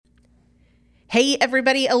Hey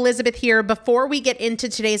everybody, Elizabeth here. Before we get into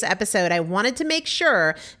today's episode, I wanted to make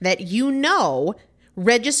sure that you know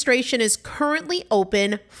registration is currently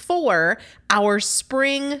open for our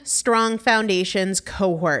Spring Strong Foundations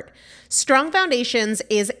cohort. Strong Foundations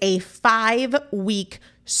is a 5-week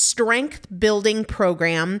strength building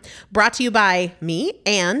program brought to you by me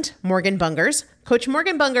and Morgan Bungers. Coach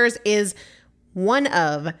Morgan Bungers is one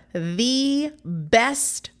of the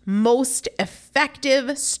best, most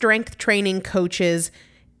effective strength training coaches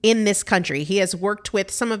in this country. He has worked with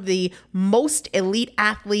some of the most elite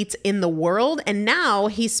athletes in the world, and now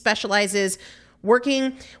he specializes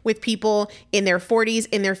working with people in their 40s,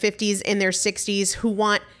 in their 50s, in their 60s who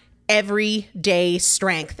want everyday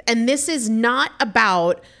strength. And this is not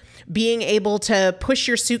about being able to push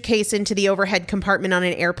your suitcase into the overhead compartment on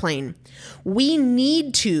an airplane. We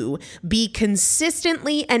need to be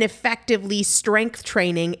consistently and effectively strength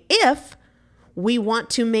training if we want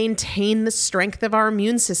to maintain the strength of our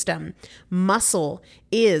immune system. Muscle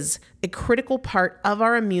is a critical part of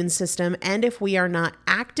our immune system, and if we are not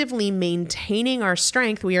actively maintaining our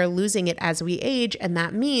strength, we are losing it as we age, and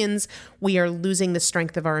that means we are losing the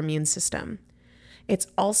strength of our immune system. It's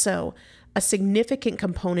also a significant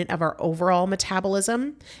component of our overall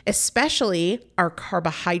metabolism, especially our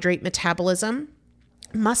carbohydrate metabolism.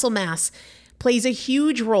 Muscle mass plays a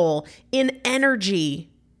huge role in energy,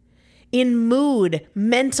 in mood,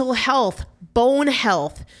 mental health, bone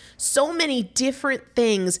health, so many different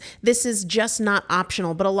things. This is just not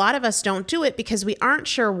optional, but a lot of us don't do it because we aren't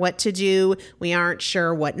sure what to do. We aren't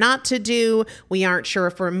sure what not to do. We aren't sure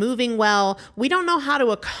if we're moving well. We don't know how to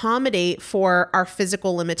accommodate for our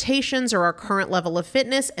physical limitations or our current level of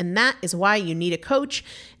fitness, and that is why you need a coach,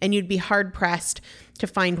 and you'd be hard-pressed to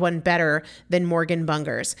find one better than Morgan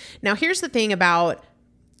Bungers. Now, here's the thing about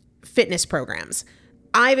fitness programs.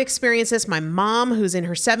 I've experienced this. My mom, who's in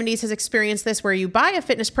her 70s, has experienced this, where you buy a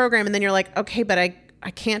fitness program and then you're like, okay, but I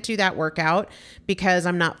can't do that workout because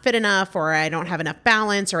I'm not fit enough, or I don't have enough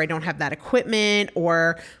balance, or I don't have that equipment,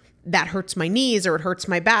 or that hurts my knees, or it hurts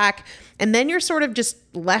my back. And then you're sort of just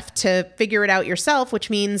left to figure it out yourself, which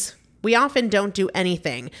means we often don't do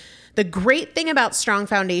anything. The great thing about Strong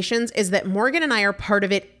Foundations is that Morgan and I are part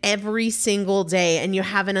of it every single day, and you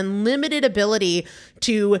have an unlimited ability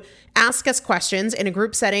to ask us questions in a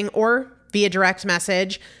group setting or via direct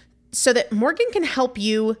message so that Morgan can help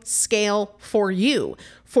you scale for you,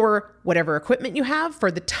 for whatever equipment you have, for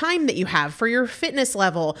the time that you have, for your fitness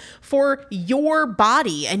level, for your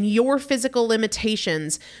body and your physical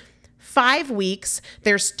limitations. 5 weeks,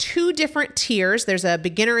 there's 2 different tiers. There's a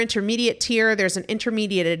beginner intermediate tier. There's an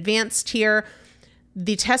intermediate advanced tier.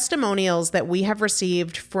 The testimonials that we have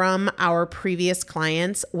received from our previous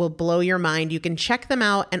clients will blow your mind. You can check them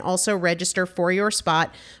out and also register for your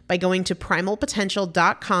spot by going to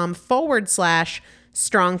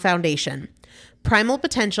primalpotential.com/strong foundation.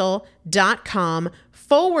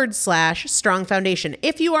 primalpotential.com/strong foundation.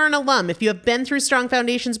 If you are an alum, if you have been through Strong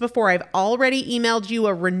Foundations before, I've already emailed you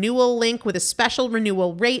a renewal link with a special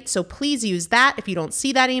renewal rate, so please use that. If you don't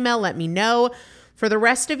see that email, let me know. For the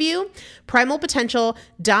rest of you,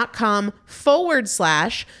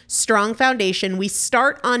 primalpotential.com/strong foundation. We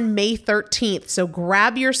start on May 13th, so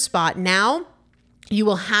grab your spot now. You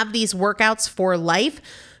will have these workouts for life.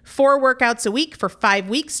 4 workouts a week for 5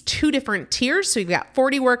 weeks, 2 different tiers. So you've got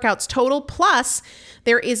 40 workouts total. Plus,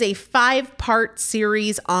 there is a 5-part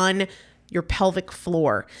series on your pelvic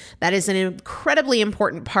floor. That is an incredibly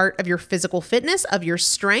important part of your physical fitness, of your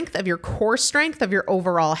strength, of your core strength, of your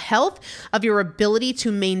overall health, of your ability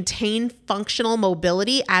to maintain functional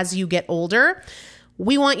mobility as you get older.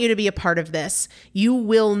 We want you to be a part of this. You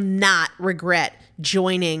will not regret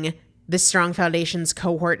joining the Strong Foundations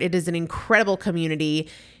cohort. It is an incredible community.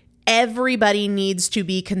 Everybody needs to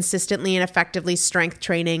be consistently and effectively strength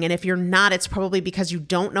training. And if you're not, it's probably because you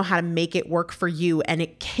don't know how to make it work for you. And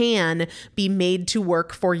it can be made to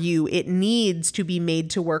work for you. It needs to be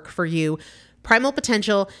made to work for you.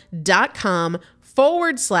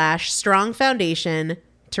 primalpotential.com/strong foundation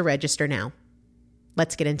to register now.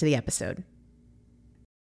 Let's get into the episode.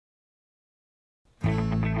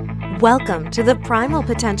 Welcome to the Primal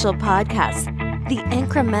Potential Podcast, the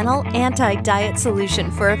incremental anti-diet solution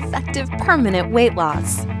for effective permanent weight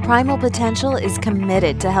loss. Primal Potential is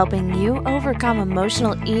committed to helping you overcome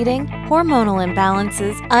emotional eating, hormonal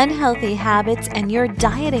imbalances, unhealthy habits, and your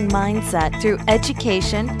dieting mindset through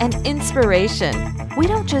education and inspiration. We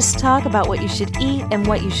don't just talk about what you should eat and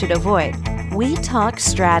what you should avoid. We talk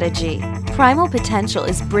strategy. Primal Potential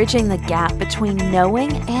is bridging the gap between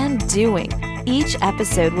knowing and doing. Each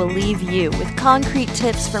episode will leave you with concrete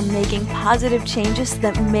tips for making positive changes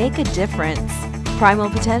that make a difference.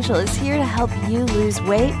 Primal Potential is here to help you lose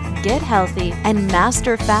weight, get healthy, and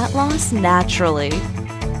master fat loss naturally.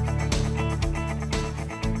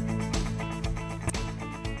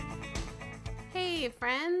 Hey,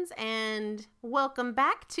 friends, and welcome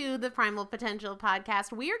back to the Primal Potential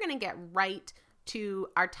podcast. We are going to get right to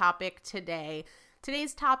our topic today.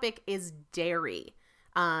 Today's topic is dairy.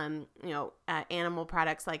 Animal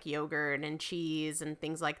products like yogurt and cheese and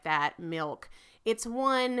things like that, milk. It's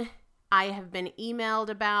one I have been emailed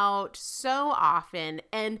about so often,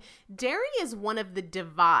 and dairy is one of the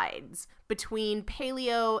divides between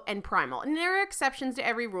paleo and primal. And there are exceptions to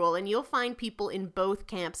every rule, and you'll find people in both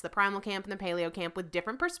camps, the primal camp and the paleo camp, with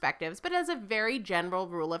different perspectives. But as a very general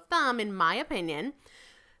rule of thumb, in my opinion,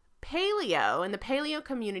 paleo and the paleo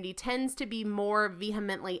community tends to be more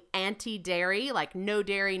vehemently anti-dairy, like no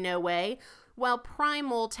dairy, no way, while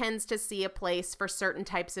primal tends to see a place for certain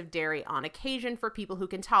types of dairy on occasion for people who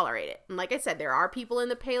can tolerate it. And like I said, there are people in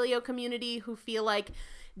the paleo community who feel like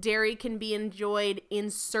dairy can be enjoyed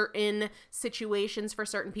in certain situations for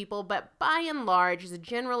certain people, but by and large, as a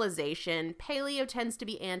generalization, paleo tends to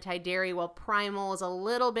be anti-dairy, while primal is a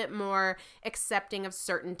little bit more accepting of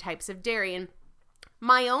certain types of dairy. And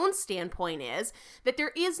my own standpoint is that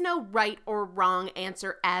there is no right or wrong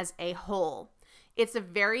answer as a whole. It's a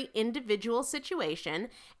very individual situation,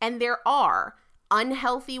 and there are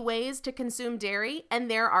unhealthy ways to consume dairy,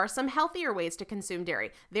 and there are some healthier ways to consume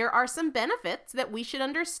dairy. There are some benefits that we should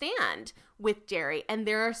understand with dairy, and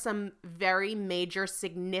there are some very major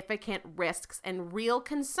significant risks and real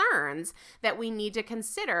concerns that we need to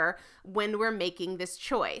consider when we're making this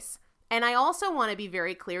choice. And I also want to be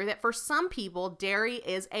very clear that for some people, dairy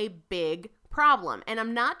is a big problem. And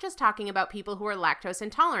I'm not just talking about people who are lactose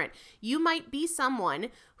intolerant. You might be someone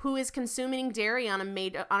who is consuming dairy on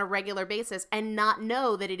a regular basis and not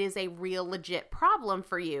know that it is a real legit problem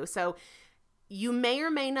for you. So you may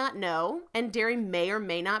or may not know, and dairy may or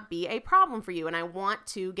may not be a problem for you. And I want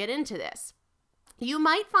to get into this. You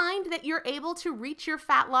might find that you're able to reach your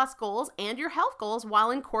fat loss goals and your health goals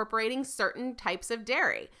while incorporating certain types of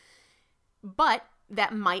dairy. But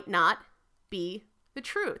that might not be the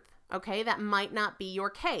truth. Okay, that might not be your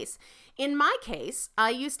case. In my case, I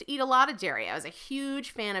used to eat a lot of dairy. I was a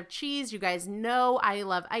huge fan of cheese. You guys know I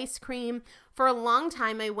love ice cream. For a long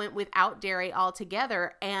time, I went without dairy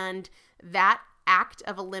altogether, and that act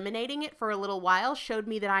of eliminating it for a little while showed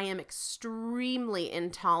me that I am extremely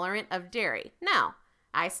intolerant of dairy. Now,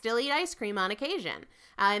 I still eat ice cream on occasion,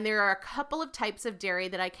 and there are a couple of types of dairy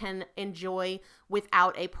that I can enjoy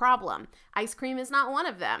without a problem. Ice cream is not one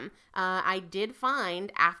of them. I did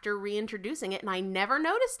find after reintroducing it, and I never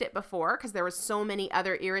noticed it before because there were so many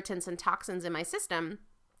other irritants and toxins in my system,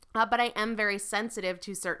 but I am very sensitive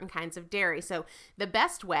to certain kinds of dairy. So the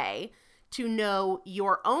best way to know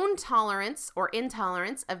your own tolerance or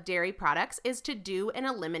intolerance of dairy products is to do an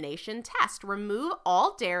elimination test. Remove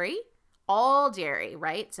all dairy,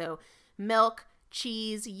 right? So milk,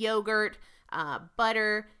 cheese, yogurt,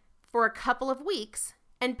 butter for a couple of weeks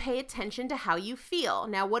and pay attention to how you feel.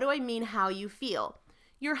 Now, what do I mean how you feel?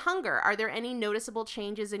 Your hunger. Are there any noticeable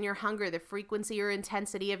changes in your hunger, the frequency or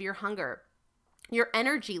intensity of your hunger? Your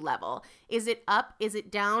energy level. Is it up? Is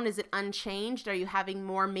it down? Is it unchanged? Are you having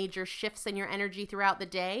more major shifts in your energy throughout the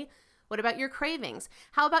day? What about your cravings?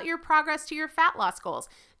 How about your progress to your fat loss goals?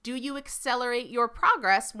 Do you accelerate your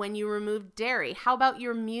progress when you remove dairy? How about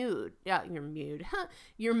your mood?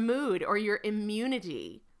 Your mood or your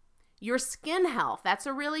immunity? Your skin health, that's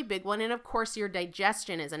a really big one. And of course, your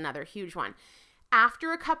digestion is another huge one.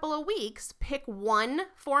 After a couple of weeks, pick one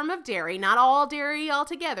form of dairy, not all dairy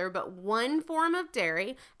altogether, but one form of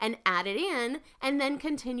dairy and add it in, and then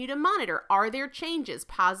continue to monitor. Are there changes,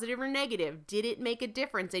 positive or negative? Did it make a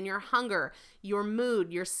difference in your hunger, your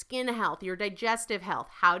mood, your skin health, your digestive health?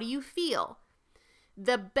 How do you feel?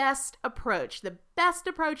 The best approach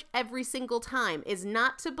every single time is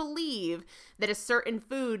not to believe that a certain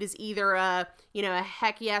food is either a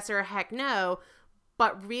heck yes or a heck no,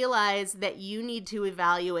 but realize that you need to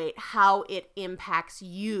evaluate how it impacts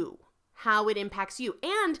you,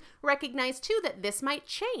 and recognize too that this might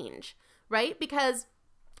change, right? Because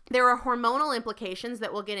there are hormonal implications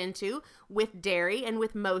that we'll get into with dairy and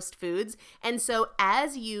with most foods. And so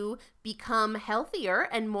as you become healthier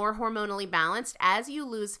and more hormonally balanced, as you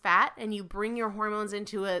lose fat and you bring your hormones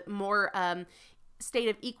into a more state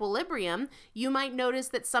of equilibrium, you might notice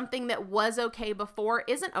that something that was okay before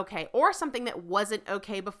isn't okay, or something that wasn't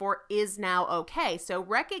okay before is now okay. So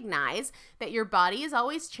recognize that your body is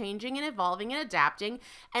always changing and evolving and adapting,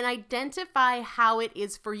 and identify how it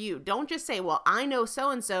is for you. Don't just say, well, I know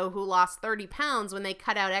so-and-so who lost 30 pounds when they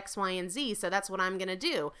cut out X, Y, and Z, so that's what I'm going to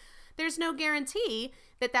do. there's no guarantee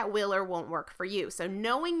that that will or won't work for you. So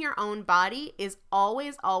knowing your own body is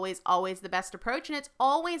always, always, always the best approach, and it's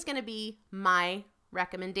always going to be my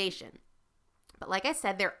recommendation. But like I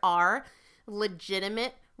said, there are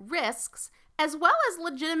legitimate risks as well as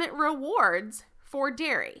legitimate rewards for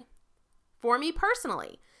dairy. For me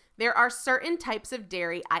personally, there are certain types of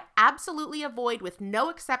dairy I absolutely avoid with no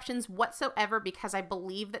exceptions whatsoever because I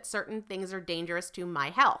believe that certain things are dangerous to my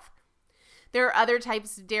health. There are other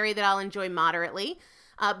types of dairy that I'll enjoy moderately.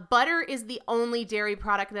 Butter is the only dairy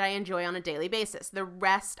product that I enjoy on a daily basis. The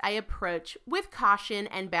rest I approach with caution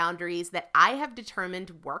and boundaries that I have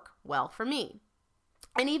determined work well for me.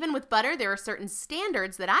 And even with butter, there are certain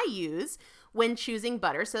standards that I use when choosing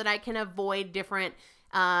butter so that I can avoid different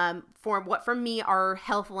for what for me are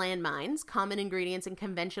health landmines, common ingredients in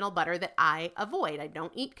conventional butter that I avoid. I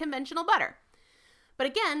don't eat conventional butter. But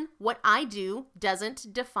again, what I do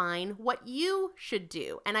doesn't define what you should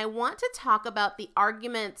do. And I want to talk about the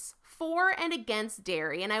arguments for and against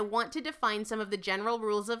dairy, and I want to define some of the general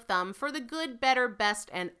rules of thumb for the good, better, best,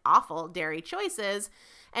 and awful dairy choices,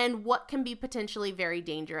 and what can be potentially very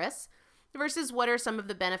dangerous versus what are some of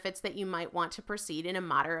the benefits that you might want to proceed in a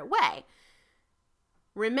moderate way.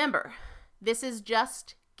 Remember, this is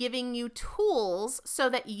just giving you tools so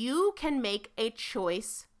that you can make a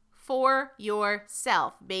choice for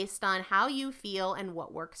yourself based on how you feel and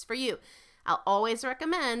what works for you. I'll always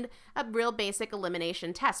recommend a real basic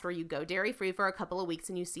elimination test where you go dairy-free for a couple of weeks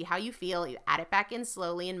and you see how you feel, you add it back in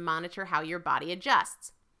slowly and monitor how your body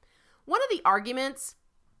adjusts. One of the arguments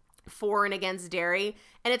for and against dairy,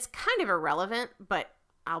 and it's kind of irrelevant, but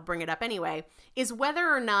I'll bring it up anyway, is whether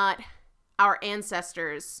or not our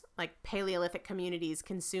ancestors, like Paleolithic communities,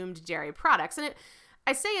 consumed dairy products. And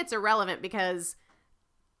I say it's irrelevant because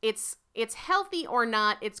it's healthy or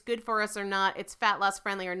not, it's good for us or not, it's fat loss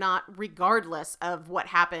friendly or not, regardless of what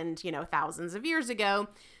happened, thousands of years ago.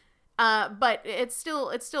 But it's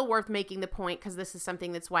still worth making the point because this is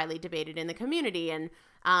something that's widely debated in the community. And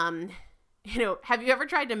have you ever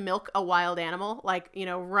tried to milk a wild animal? Like,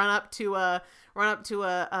 run up to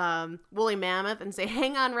a woolly mammoth and say,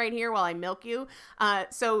 "Hang on right here while I milk you."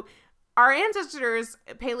 So our ancestors,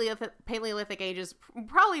 Paleolithic ages,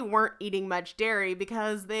 probably weren't eating much dairy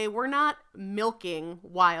because they were not milking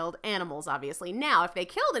wild animals, obviously. Now, if they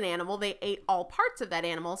killed an animal, they ate all parts of that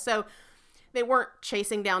animal. So they weren't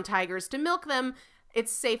chasing down tigers to milk them.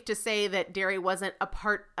 It's safe to say that dairy wasn't a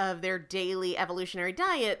part of their daily evolutionary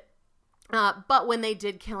diet. But when they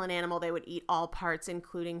did kill an animal, they would eat all parts,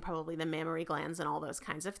 including probably the mammary glands and all those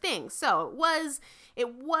kinds of things. So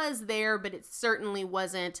it was there, but it certainly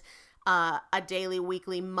wasn't a daily,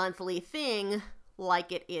 weekly, monthly thing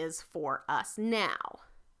like it is for us now.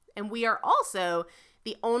 And we are also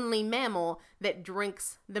the only mammal that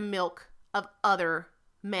drinks the milk of other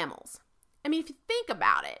mammals. I mean, if you think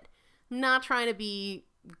about it, I'm not trying to be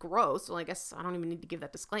gross. Well, I guess I don't even need to give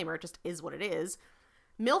that disclaimer. It just is what it is.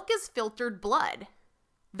 Milk is filtered blood.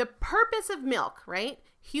 The purpose of milk, right?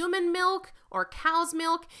 Human milk or cow's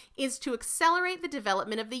milk is to accelerate the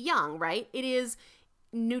development of the young, right? It is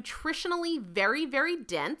nutritionally very, very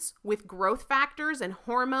dense with growth factors and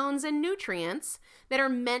hormones and nutrients that are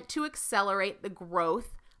meant to accelerate the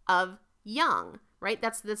growth of young, right?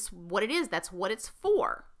 That's what it is. That's what it's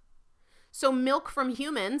for. So milk from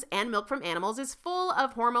humans and milk from animals is full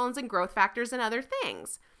of hormones and growth factors and other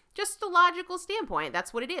things. Just a logical standpoint,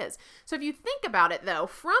 that's what it is. So if you think about it, though,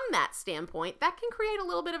 from that standpoint, that can create a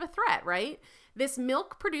little bit of a threat, right? This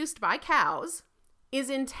milk produced by cows is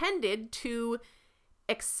intended to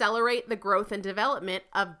accelerate the growth and development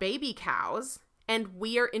of baby cows, and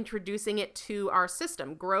we are introducing it to our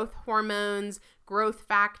system. Growth hormones, growth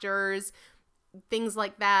factors, things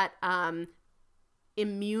like that,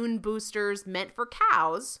 immune boosters meant for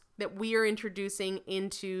cows that we are introducing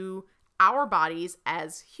into our bodies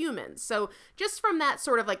as humans. So just from that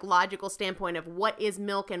sort of like logical standpoint of what is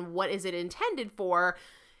milk and what is it intended for,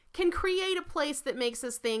 can create a place that makes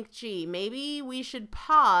us think, gee, maybe we should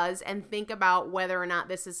pause and think about whether or not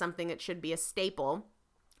this is something that should be a staple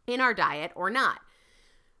in our diet or not.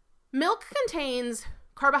 Milk contains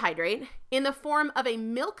carbohydrate in the form of a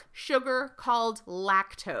milk sugar called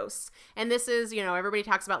lactose. And this is, everybody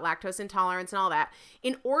talks about lactose intolerance and all that.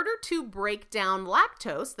 In order to break down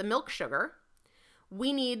lactose, the milk sugar,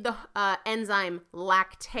 we need the enzyme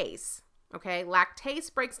lactase. Okay,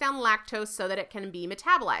 lactase breaks down lactose so that it can be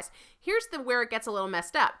metabolized. Here's where it gets a little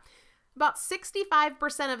messed up. About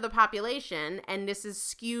 65% of the population, and this is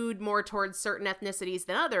skewed more towards certain ethnicities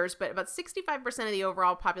than others, but about 65% of the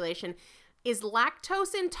overall population is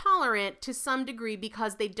lactose intolerant to some degree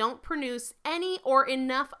because they don't produce any or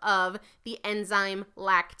enough of the enzyme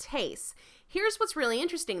lactase. Here's what's really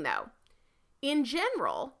interesting though. In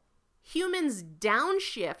general, humans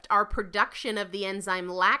downshift our production of the enzyme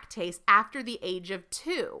lactase after the age of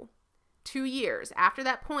 2 years. After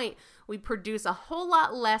that point, we produce a whole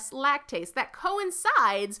lot less lactase. That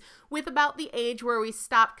coincides with about the age where we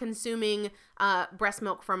stop consuming breast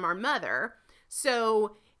milk from our mother.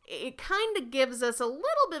 So it kind of gives us a little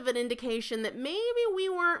bit of an indication that maybe we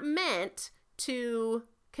weren't meant to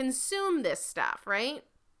consume this stuff, right?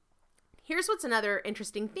 Here's what's another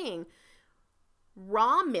interesting thing.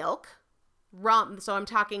 Raw milk, so I'm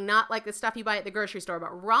talking not like the stuff you buy at the grocery store,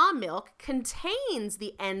 but raw milk contains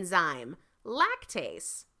the enzyme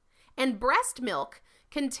lactase. And breast milk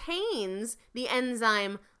contains the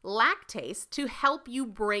enzyme lactase to help you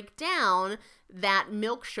break down that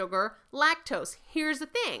milk sugar lactose. Here's the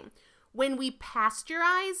thing. When we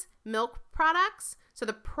pasteurize milk products, so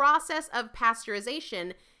the process of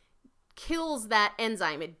pasteurization kills that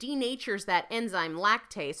enzyme. It denatures that enzyme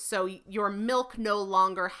lactase. So your milk no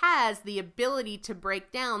longer has the ability to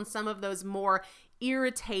break down some of those more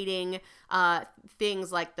irritating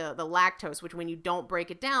things like the lactose, which when you don't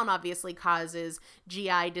break it down, obviously causes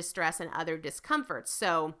GI distress and other discomforts.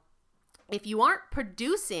 So if you aren't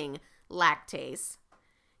producing lactase,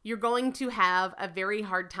 you're going to have a very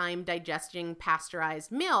hard time digesting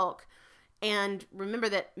pasteurized milk. And remember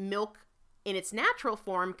that milk in its natural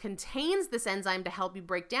form contains this enzyme to help you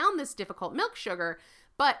break down this difficult milk sugar,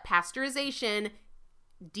 but pasteurization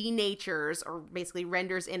denatures or basically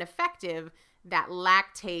renders ineffective that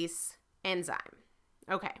lactase enzyme.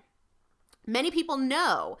 Okay. Many people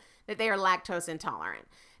know that they are lactose intolerant.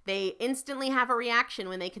 They instantly have a reaction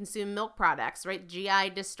when they consume milk products, right?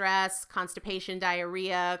 GI distress, constipation,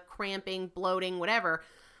 diarrhea, cramping, bloating, whatever.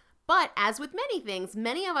 But as with many things,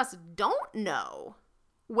 many of us don't know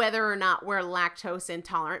whether or not we're lactose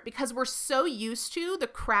intolerant because we're so used to the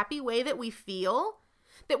crappy way that we feel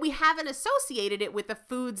that we haven't associated it with the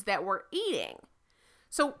foods that we're eating.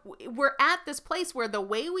 So we're at this place where the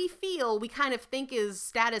way we feel, we kind of think is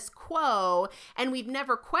status quo, and we've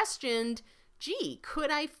never questioned, gee, could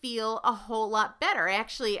I feel a whole lot better? I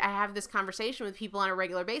have this conversation with people on a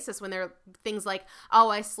regular basis when they're things like, oh,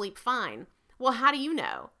 I sleep fine. Well, how do you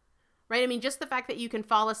know? Right? I mean, just the fact that you can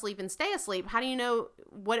fall asleep and stay asleep, how do you know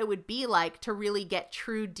what it would be like to really get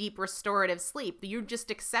true, deep, restorative sleep? You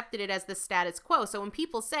just accepted it as the status quo. So when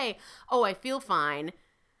people say, oh, I feel fine,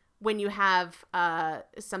 when you have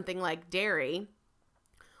something like dairy,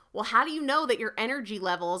 well, how do you know that your energy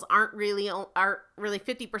levels aren't really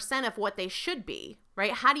 50% of what they should be,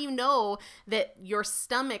 right? How do you know that your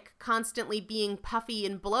stomach constantly being puffy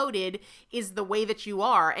and bloated is the way that you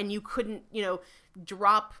are, and you couldn't,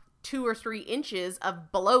 drop 2 or 3 inches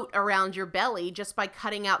of bloat around your belly just by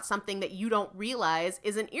cutting out something that you don't realize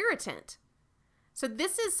is an irritant? So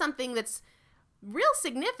this is something that's real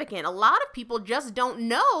significant. A lot of people just don't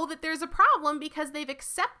know that there's a problem because they've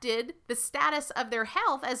accepted the status of their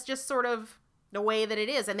health as just sort of the way that it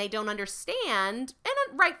is, and they don't understand,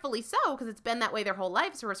 and rightfully so, because it's been that way their whole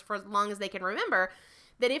lives or for as long as they can remember,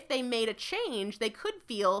 that if they made a change, they could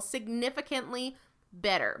feel significantly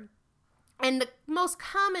better. And the most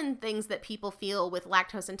common things that people feel with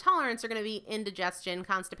lactose intolerance are going to be indigestion,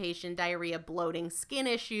 constipation, diarrhea, bloating, skin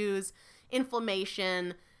issues,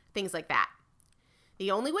 inflammation, things like that. The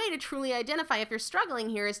only way to truly identify if you're struggling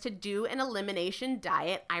here is to do an elimination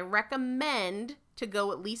diet. I recommend to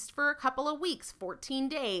go at least for a couple of weeks, 14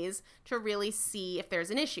 days, to really see if there's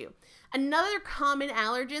an issue. Another common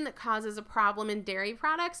allergen that causes a problem in dairy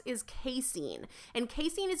products is casein. And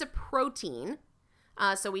casein is a protein.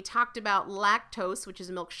 So we talked about lactose, which is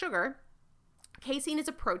milk sugar. Casein is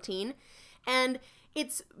a protein, and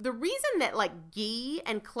it's the reason that like ghee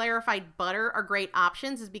and clarified butter are great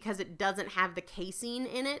options is because it doesn't have the casein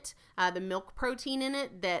in it, the milk protein in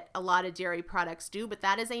it that a lot of dairy products do. But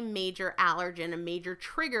that is a major allergen, a major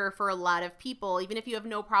trigger for a lot of people. Even if you have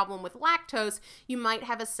no problem with lactose, you might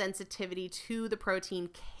have a sensitivity to the protein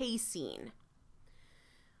casein.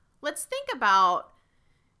 Let's think about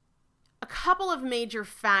a couple of major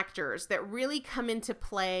factors that really come into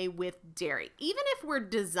play with dairy. Even if we're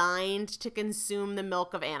designed to consume the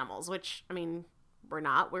milk of animals, which, I mean, we're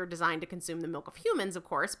not. We're designed to consume the milk of humans, of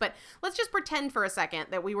course, but let's just pretend for a second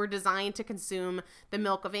that we were designed to consume the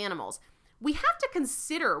milk of animals. We have to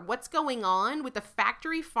consider what's going on with the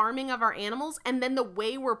factory farming of our animals and then the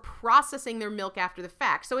way we're processing their milk after the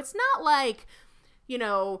fact. So it's not like,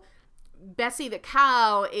 Bessie the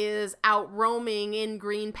cow is out roaming in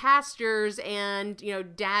green pastures and,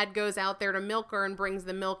 dad goes out there to milk her and brings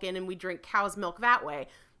the milk in and we drink cow's milk that way.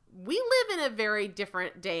 We live in a very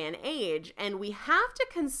different day and age, and we have to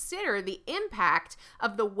consider the impact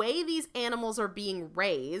of the way these animals are being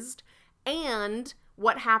raised and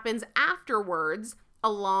what happens afterwards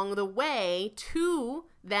along the way to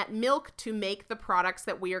that milk to make the products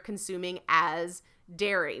that we are consuming as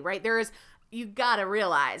dairy, right? You gotta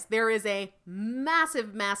realize there is a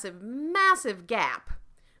massive, massive, massive gap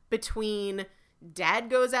between dad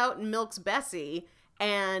goes out and milks Bessie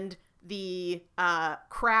and the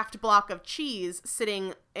Kraft block of cheese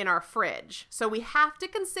sitting in our fridge. So we have to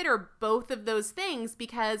consider both of those things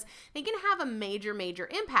because they can have a major, major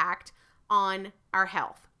impact on our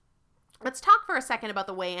health. Let's talk for a second about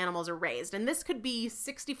the way animals are raised. And this could be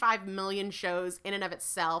 65 million shows in and of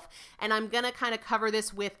itself. And I'm going to kind of cover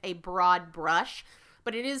this with a broad brush.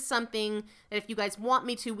 But it is something that if you guys want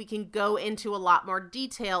me to, we can go into a lot more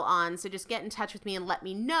detail on. So just get in touch with me and let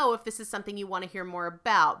me know if this is something you want to hear more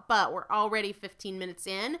about. But we're already 15 minutes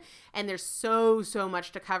in and there's so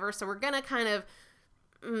much to cover. So we're going to kind of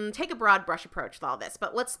take a broad brush approach with all this.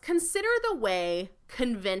 But let's consider the way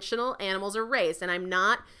conventional animals are raised. And I'm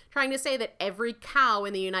not trying to say that every cow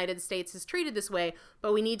in the United States is treated this way,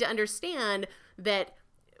 but we need to understand that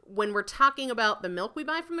when we're talking about the milk we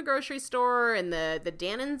buy from the grocery store and the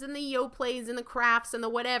Dannons and the Yoplays and the Crafts and the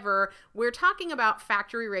whatever, we're talking about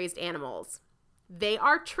factory-raised animals. They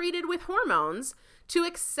are treated with hormones to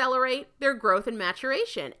accelerate their growth and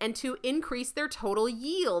maturation and to increase their total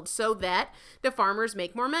yield so that the farmers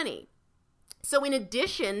make more money. So in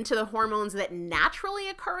addition to the hormones that naturally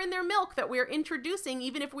occur in their milk that we're introducing,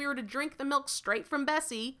 even if we were to drink the milk straight from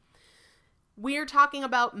Bessie, we're talking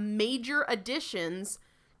about major additions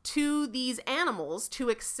to these animals to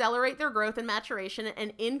accelerate their growth and maturation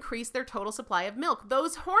and increase their total supply of milk.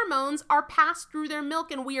 Those hormones are passed through their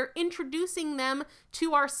milk and we are introducing them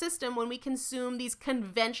to our system when we consume these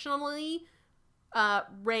conventionally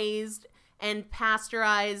raised and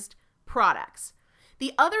pasteurized products.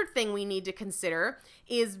 The other thing we need to consider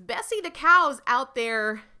is Bessie the cow's out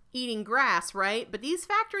there eating grass, right? But these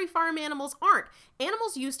factory farm animals aren't.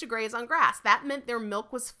 Animals used to graze on grass. That meant their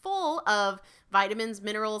milk was full of vitamins,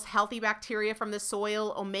 minerals, healthy bacteria from the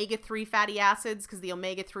soil, omega-3 fatty acids, because the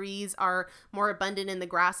omega-3s are more abundant in the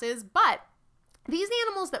grasses. But these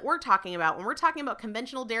animals that we're talking about, when we're talking about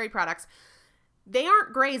conventional dairy products, they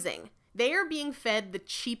aren't grazing. They are being fed the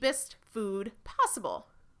cheapest food possible.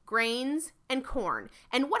 Grains and corn.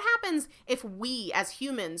 And what happens if we as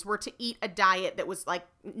humans were to eat a diet that was like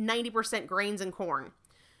 90% grains and corn?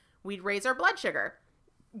 We'd raise our blood sugar.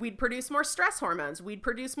 We'd produce more stress hormones. We'd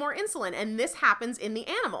produce more insulin. And this happens in the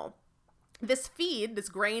animal. This feed, this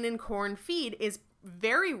grain and corn feed, is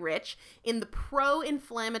very rich in the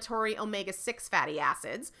pro-inflammatory omega-6 fatty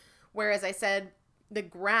acids, whereas I said the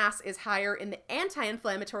grass is higher in the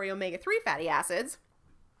anti-inflammatory omega-3 fatty acids.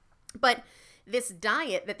 But this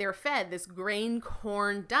diet that they're fed, this grain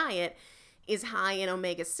corn diet, is high in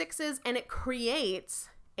omega-6s, and it creates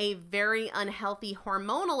a very unhealthy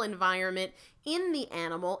hormonal environment in the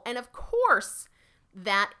animal. And of course,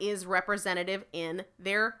 that is representative in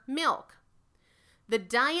their milk. The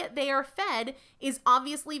diet they are fed is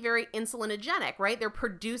obviously very insulinogenic, right? They're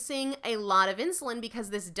producing a lot of insulin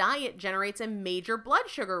because this diet generates a major blood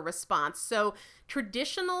sugar response. So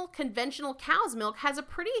traditional conventional cow's milk has a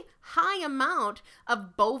pretty high amount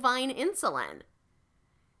of bovine insulin.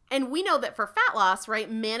 And we know that for fat loss, right,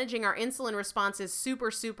 managing our insulin response is super,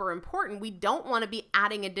 super important. We don't want to be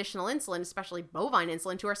adding additional insulin, especially bovine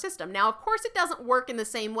insulin, to our system. Now, of course, it doesn't work in the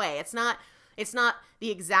same way. It's not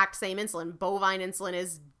the exact same insulin. Bovine insulin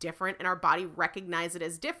is different and our body recognizes it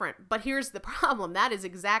as different. But here's the problem. That is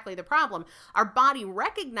exactly the problem. Our body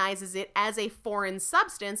recognizes it as a foreign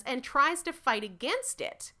substance and tries to fight against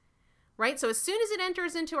it. Right? So as soon as it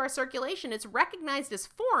enters into our circulation, it's recognized as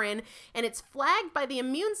foreign and it's flagged by the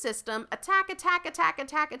immune system, attack,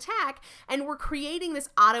 and we're creating this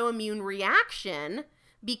autoimmune reaction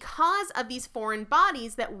because of these foreign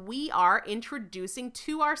bodies that we are introducing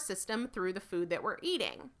to our system through the food that we're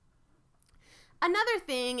eating. Another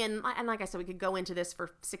thing, and like I said, we could go into this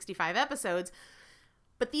for 65 episodes,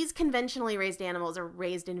 but these conventionally raised animals are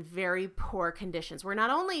raised in very poor conditions where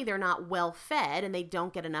not only they're not well fed and they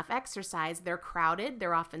don't get enough exercise, they're crowded,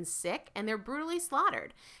 they're often sick, and they're brutally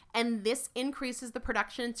slaughtered. And this increases the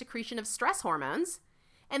production and secretion of stress hormones,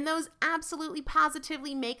 and those absolutely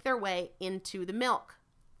positively make their way into the milk.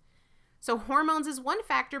 So hormones is one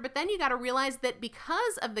factor, but then you got to realize that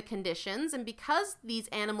because of the conditions and because these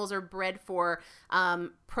animals are bred for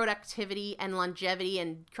productivity and longevity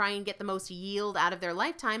and try and get the most yield out of their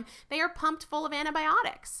lifetime, they are pumped full of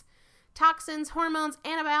antibiotics. Toxins, hormones,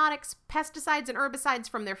 antibiotics, pesticides, and herbicides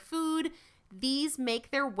from their food. These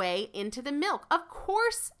make their way into the milk. Of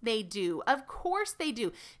course they do. Of course they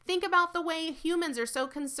do. Think about the way humans are so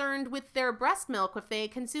concerned with their breast milk if they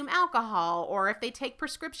consume alcohol or if they take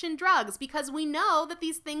prescription drugs, because we know that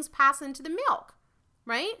these things pass into the milk,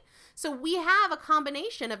 right? So we have a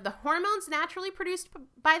combination of the hormones naturally produced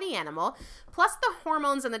by the animal, plus the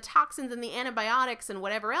hormones and the toxins and the antibiotics and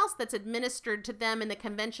whatever else that's administered to them in the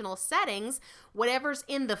conventional settings, whatever's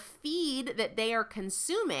in the feed that they are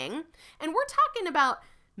consuming. And we're talking about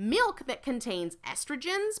milk that contains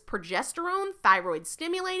estrogens, progesterone, thyroid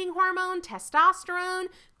stimulating hormone, testosterone,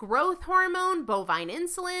 growth hormone, bovine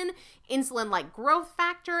insulin, insulin-like growth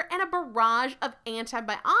factor, and a barrage of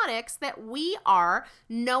antibiotics that we are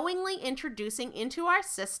knowingly introducing into our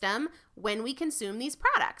system when we consume these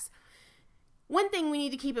products. One thing we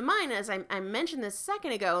need to keep in mind, as I mentioned this a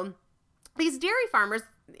second ago, these dairy farmers,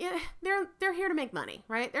 they're here to make money,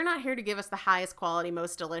 right? They're not here to give us the highest quality,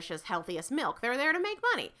 most delicious, healthiest milk. They're there to make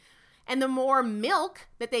money. And the more milk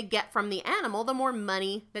that they get from the animal, the more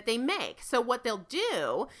money that they make. So what they'll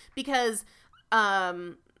do, because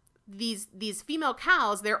these female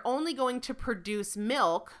cows, they're only going to produce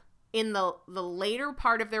milk in the later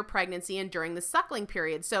part of their pregnancy and during the suckling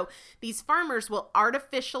period. So these farmers will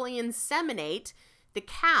artificially inseminate the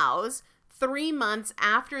cows 3 months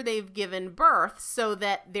after they've given birth so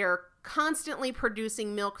that they're constantly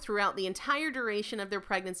producing milk throughout the entire duration of their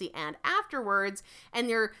pregnancy and afterwards, and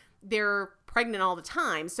they're pregnant all the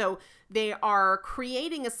time. So they are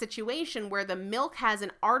creating a situation where the milk has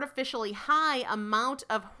an artificially high amount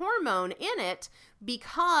of hormone in it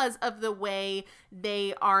because of the way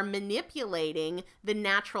they are manipulating the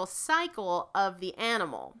natural cycle of the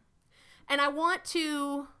animal. And I want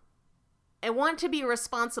to be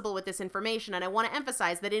responsible with this information, and I want to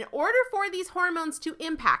emphasize that in order for these hormones to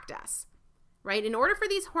impact us, right? In order for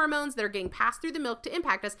these hormones that are getting passed through the milk to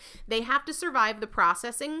impact us, they have to survive the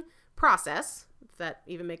processing process, if that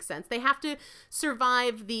even makes sense. They have to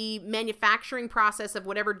survive the manufacturing process of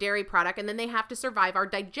whatever dairy product, and then they have to survive our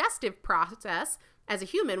digestive process as a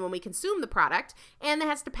human when we consume the product, and it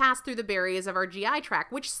has to pass through the barriers of our GI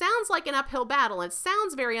tract, which sounds like an uphill battle and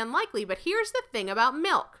sounds very unlikely, but here's the thing about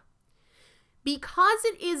milk. Because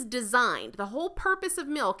it is designed, the whole purpose of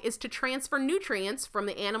milk is to transfer nutrients from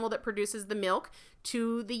the animal that produces the milk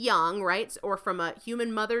to the young, right? Or from a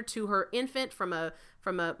human mother to her infant, from a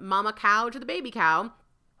mama cow to the baby cow.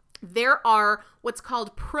 There are what's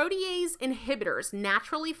called protease inhibitors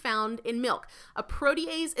naturally found in milk. A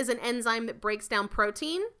protease is an enzyme that breaks down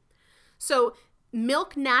protein. So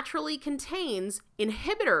milk naturally contains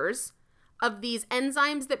inhibitors of these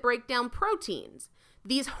enzymes that break down proteins.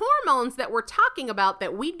 These hormones that we're talking about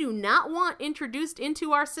that we do not want introduced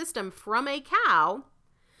into our system from a cow,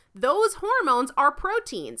 those hormones are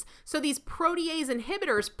proteins. So these protease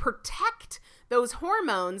inhibitors protect those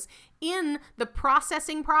hormones in the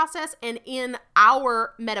processing process and in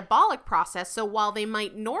our metabolic process. So while they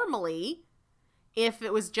might normally, if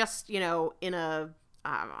it was just, in a,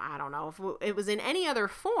 I don't know, if it was in any other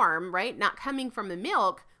form, right, not coming from the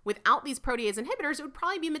milk, without these protease inhibitors, it would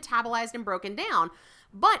probably be metabolized and broken down.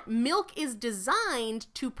 But milk is designed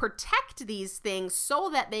to protect these things so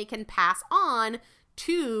that they can pass on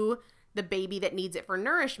to the baby that needs it for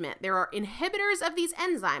nourishment. There are inhibitors of these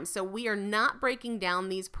enzymes, so we are not breaking down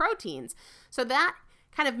these proteins. So that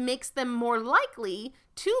kind of makes them more likely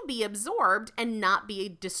to be absorbed and not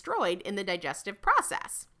be destroyed in the digestive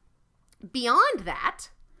process. Beyond that,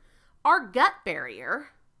 our gut barrier,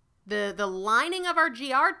 the lining of our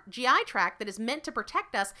GI tract that is meant to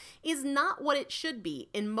protect us, is not what it should be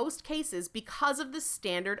in most cases because of the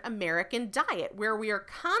standard American diet, where we are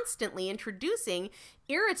constantly introducing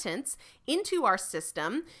irritants into our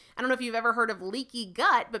system. I don't know if you've ever heard of leaky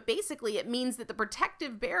gut, but basically it means that the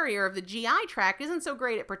protective barrier of the GI tract isn't so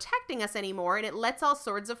great at protecting us anymore, and it lets all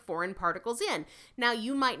sorts of foreign particles in. Now,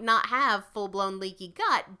 you might not have full-blown leaky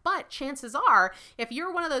gut, but chances are, if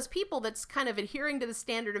you're one of those people that's kind of adhering to the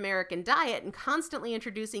standard American diet and constantly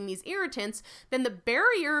introducing these irritants, then the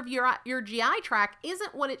barrier of your GI tract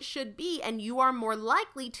isn't what it should be, and you are more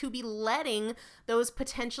likely to be letting those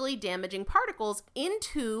potentially damaging particles into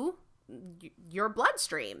your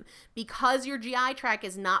bloodstream because your GI tract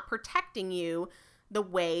is not protecting you the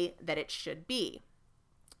way that it should be.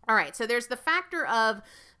 All right, so there's the factor of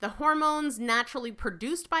the hormones naturally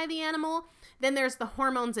produced by the animal. Then there's the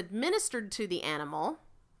hormones administered to the animal,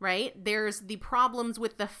 right? There's the problems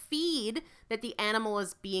with the feed that the animal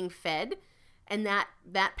is being fed, and that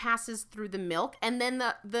passes through the milk. And then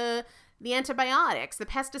the antibiotics, the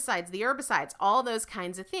pesticides, the herbicides, all those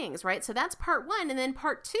kinds of things, right? So that's part one. And then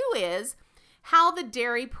part two is how the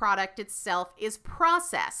dairy product itself is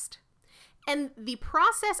processed. And the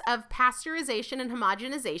process of pasteurization and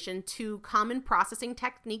homogenization, two common processing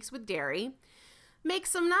techniques with dairy, make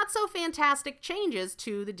some not so fantastic changes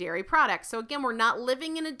to the dairy product. So again, we're not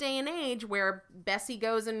living in a day and age where Bessie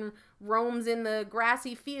goes and roams in the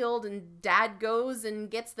grassy field and Dad goes and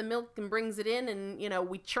gets the milk and brings it in and,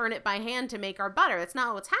 we churn it by hand to make our butter. That's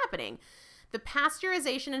not what's happening. The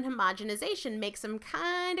pasteurization and homogenization make some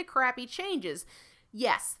kind of crappy changes.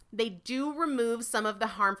 Yes, they do remove some of the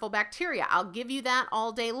harmful bacteria. I'll give you that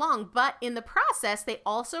all day long. But in the process, they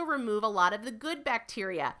also remove a lot of the good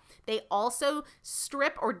bacteria. They also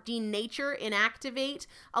strip or denature, inactivate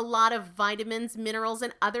a lot of vitamins, minerals,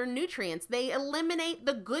 and other nutrients. They eliminate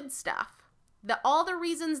the good stuff. All the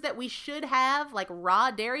reasons that we should have, like raw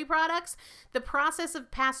dairy products, the process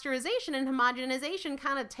of pasteurization and homogenization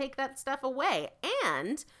kind of take that stuff away.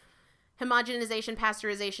 And homogenization,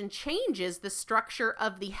 pasteurization changes the structure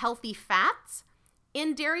of the healthy fats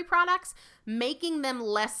in dairy products, making them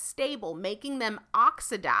less stable, making them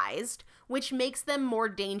oxidized, which makes them more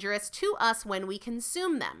dangerous to us when we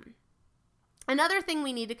consume them. Another thing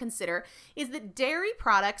we need to consider is that dairy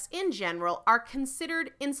products in general are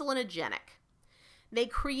considered insulinogenic. They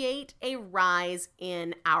create a rise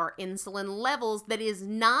in our insulin levels that is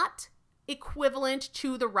not equivalent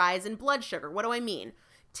to the rise in blood sugar. What do I mean?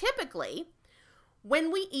 Typically, when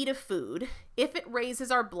we eat a food, if it raises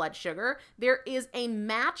our blood sugar, there is a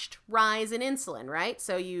matched rise in insulin, right?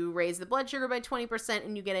 So you raise the blood sugar by 20%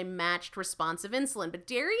 and you get a matched response of insulin. But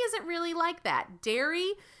dairy isn't really like that.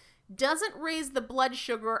 Dairy doesn't raise the blood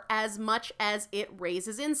sugar as much as it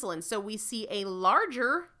raises insulin. So we see a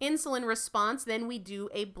larger insulin response than we do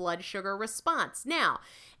a blood sugar response. Now,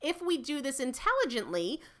 if we do this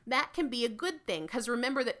intelligently, that can be a good thing, because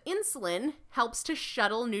remember that insulin helps to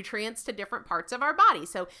shuttle nutrients to different parts of our body.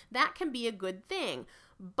 So that can be a good thing.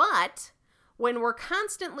 But when we're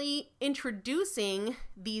constantly introducing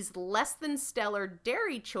these less than stellar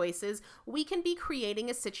dairy choices, we can be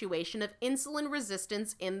creating a situation of insulin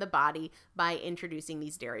resistance in the body by introducing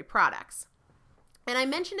these dairy products. And I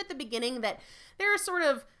mentioned at the beginning that there are sort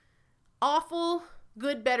of awful,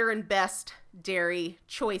 good, better, and best dairy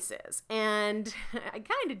choices. And I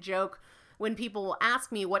kind of joke when people will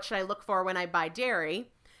ask me, what should I look for when I buy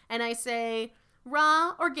dairy? And I say,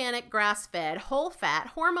 raw, organic, grass-fed, whole fat,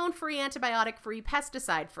 hormone-free, antibiotic-free,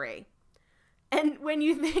 pesticide-free. And when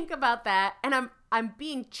you think about that, and I'm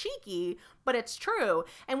being cheeky, but it's true.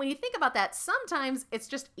 And when you think about that, sometimes it's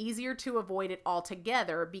just easier to avoid it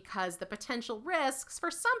altogether because the potential risks for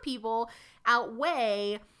some people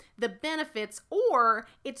outweigh the benefits, or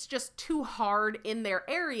it's just too hard in their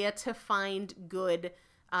area to find good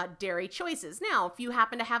dairy choices. Now, if you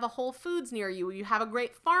happen to have a Whole Foods near you, or you have a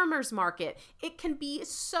great farmer's market, it can be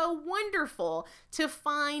so wonderful to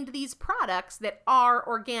find these products that are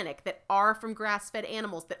organic, that are from grass-fed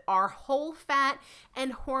animals, that are whole fat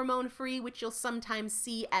and hormone-free, which you'll sometimes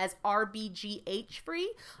see as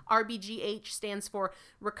RBGH-free. RBGH stands for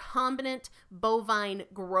recombinant bovine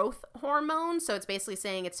growth hormone. So it's basically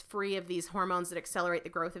saying it's free of these hormones that accelerate the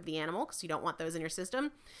growth of the animal, because you don't want those in your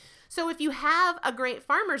system. So if you have a great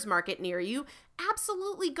farmer's market near you,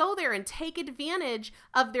 absolutely go there and take advantage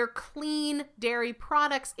of their clean dairy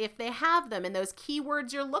products if they have them. And those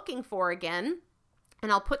keywords you're looking for again, and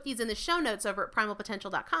I'll put these in the show notes over at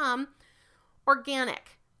primalpotential.com,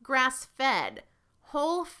 organic, grass-fed,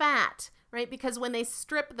 whole fat, right? Because when they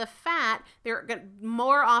strip the fat,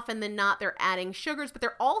 more often than not, they're adding sugars, but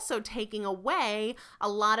they're also taking away a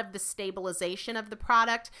lot of the stabilization of the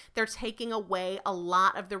product. They're taking away a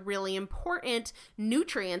lot of the really important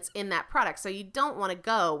nutrients in that product. So you don't want to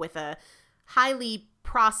go with a highly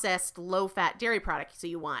processed, low-fat dairy product. So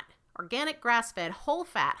you want organic, grass-fed, whole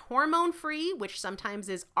fat, hormone-free, which sometimes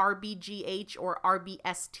is RBGH or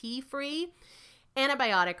RBST-free,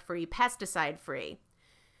 antibiotic-free, pesticide-free.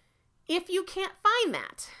 If you can't find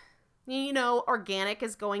that, organic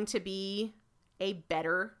is going to be a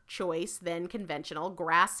better choice than conventional.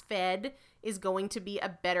 Grass-fed is going to be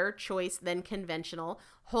a better choice than conventional.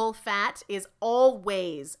 Whole fat is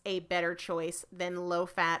always a better choice than low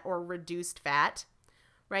fat or reduced fat,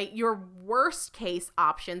 right? Your worst case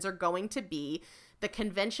options are going to be the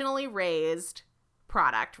conventionally raised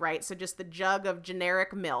product, right? So just the jug of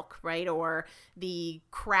generic milk, right? Or the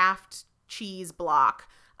Kraft cheese block.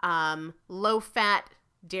 Low fat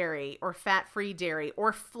dairy or fat-free dairy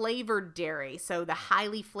or flavored dairy, so the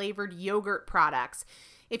highly flavored yogurt products.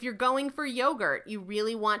 If you're going for yogurt, you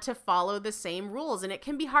really want to follow the same rules, and it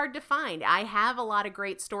can be hard to find. I have a lot of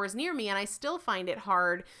great stores near me, and I still find it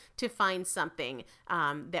hard to find something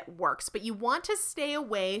that works. But you want to stay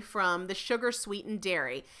away from the sugar-sweetened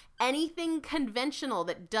dairy. Anything conventional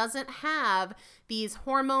that doesn't have these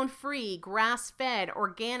hormone-free, grass-fed,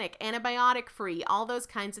 organic, antibiotic-free, all those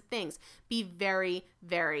kinds of things. Be very,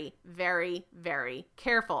 very, very, very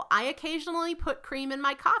careful. I occasionally put cream in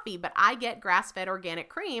my coffee, but I get grass-fed organic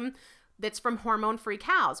cream that's from hormone-free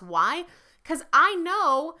cows. Why? Because I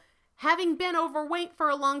know, having been overweight for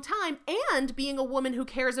a long time and being a woman who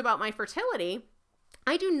cares about my fertility,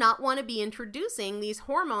 I do not want to be introducing these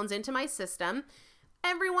hormones into my system.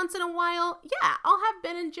 Every once in a while, yeah, I'll have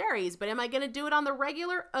Ben and Jerry's, but am I going to do it on the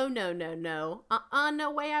regular? Oh, no, no, no.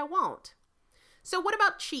 No way I won't. So what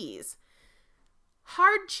about cheese?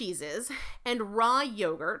 Hard cheeses and raw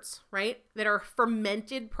yogurts, right, that are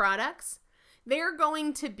fermented products, they're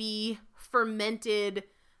going to be fermented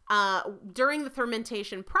during the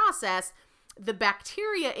fermentation process. The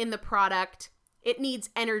bacteria in the product, it needs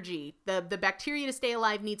energy. The bacteria to stay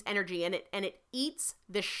alive needs energy, and it eats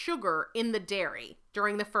the sugar in the dairy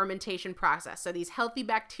during the fermentation process. So these healthy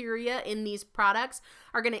bacteria in these products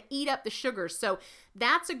are going to eat up the sugars. So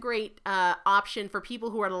that's a great option for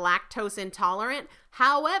people who are lactose intolerant.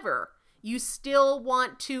 However, you still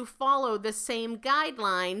want to follow the same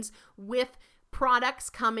guidelines with products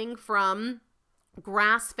coming from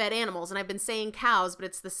grass-fed animals. And I've been saying cows, but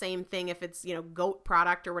it's the same thing if it's, goat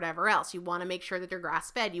product or whatever else. You want to make sure that they're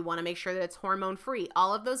grass-fed. You want to make sure that it's hormone-free.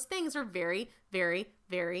 All of those things are very, very,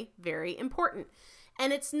 very, very important.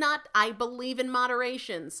 And it's not, I believe in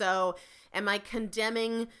moderation. So am I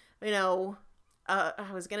condemning, I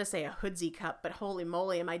was going to say a Hoodsie cup, but holy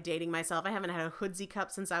moly, am I dating myself? I haven't had a Hoodsie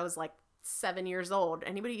cup since I was like 7 years old.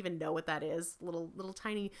 Anybody even know what that is? Little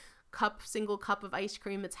tiny single cup of ice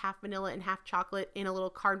cream that's half vanilla and half chocolate in a little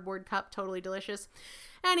cardboard cup. Totally delicious.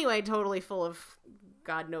 Anyway, totally full of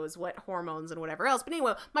God knows what hormones and whatever else. But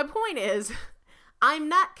anyway, my point is, I'm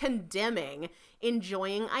not condemning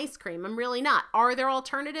enjoying ice cream. I'm really not. Are there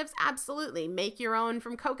alternatives? Absolutely. Make your own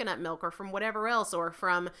from coconut milk or from whatever else, or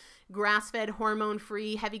from grass-fed,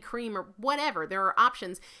 hormone-free, heavy cream or whatever. There are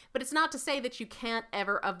options. But it's not to say that you can't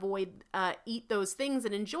ever avoid, eat those things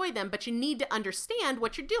and enjoy them, but you need to understand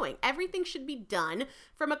what you're doing. Everything should be done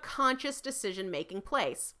from a conscious decision-making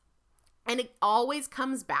place. And it always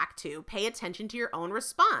comes back to pay attention to your own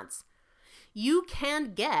response. You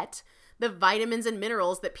can get the vitamins and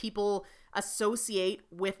minerals that people associate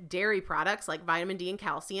with dairy products like vitamin D and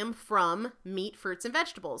calcium from meat, fruits, and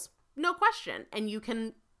vegetables. No question. And you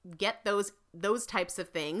can get those types of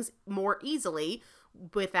things more easily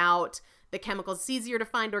without the chemicals. It's easier to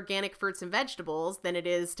find organic fruits and vegetables than it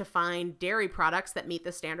is to find dairy products that meet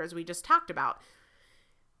the standards we just talked about.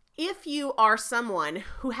 If you are someone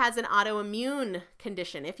who has an autoimmune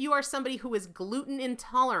condition, if you are somebody who is gluten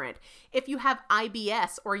intolerant, if you have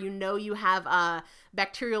IBS or you have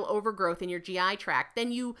bacterial overgrowth in your GI tract,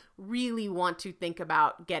 then you really want to think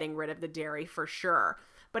about getting rid of the dairy for sure.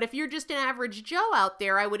 But if you're just an average Joe out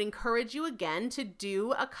there, I would encourage you again to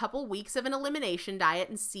do a couple weeks of an elimination diet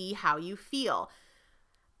and see how you feel.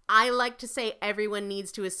 I like to say everyone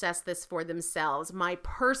needs to assess this for themselves. My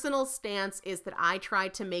personal stance is that I try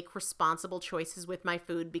to make responsible choices with my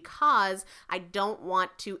food because I don't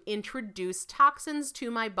want to introduce toxins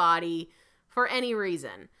to my body for any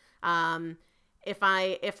reason. If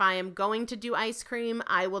I am going to do ice cream,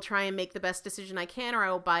 I will try and make the best decision I can, or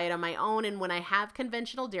I will buy it on my own. And when I have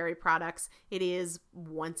conventional dairy products, it is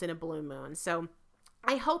once in a blue moon. So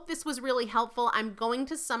I hope this was really helpful. I'm going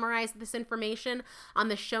to summarize this information on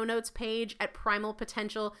the show notes page at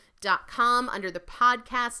primalpotential.com under the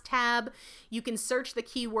podcast tab. You can search the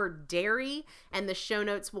keyword dairy and the show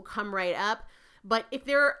notes will come right up. But if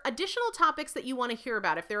there are additional topics that you want to hear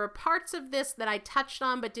about, if there are parts of this that I touched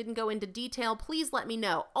on but didn't go into detail, please let me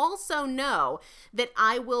know. Also know that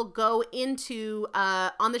I will go into,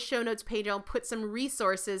 on the show notes page, I'll put some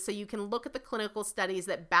resources so you can look at the clinical studies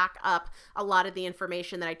that back up a lot of the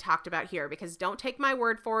information that I talked about here, because don't take my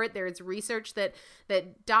word for it. There is research that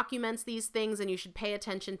documents these things and you should pay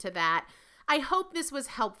attention to that. I hope this was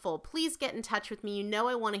helpful. Please get in touch with me. You know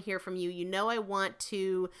I want to hear from you. You know I want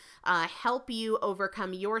to help you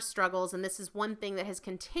overcome your struggles, and this is one thing that has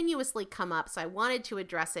continuously come up, so I wanted to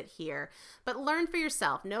address it here. But learn for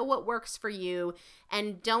yourself. Know what works for you,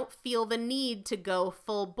 and don't feel the need to go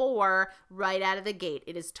full bore right out of the gate.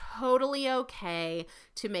 It is totally okay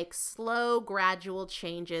to make slow, gradual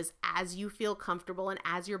changes as you feel comfortable and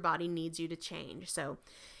as your body needs you to change. So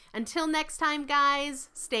until next time, guys,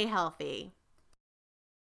 stay healthy.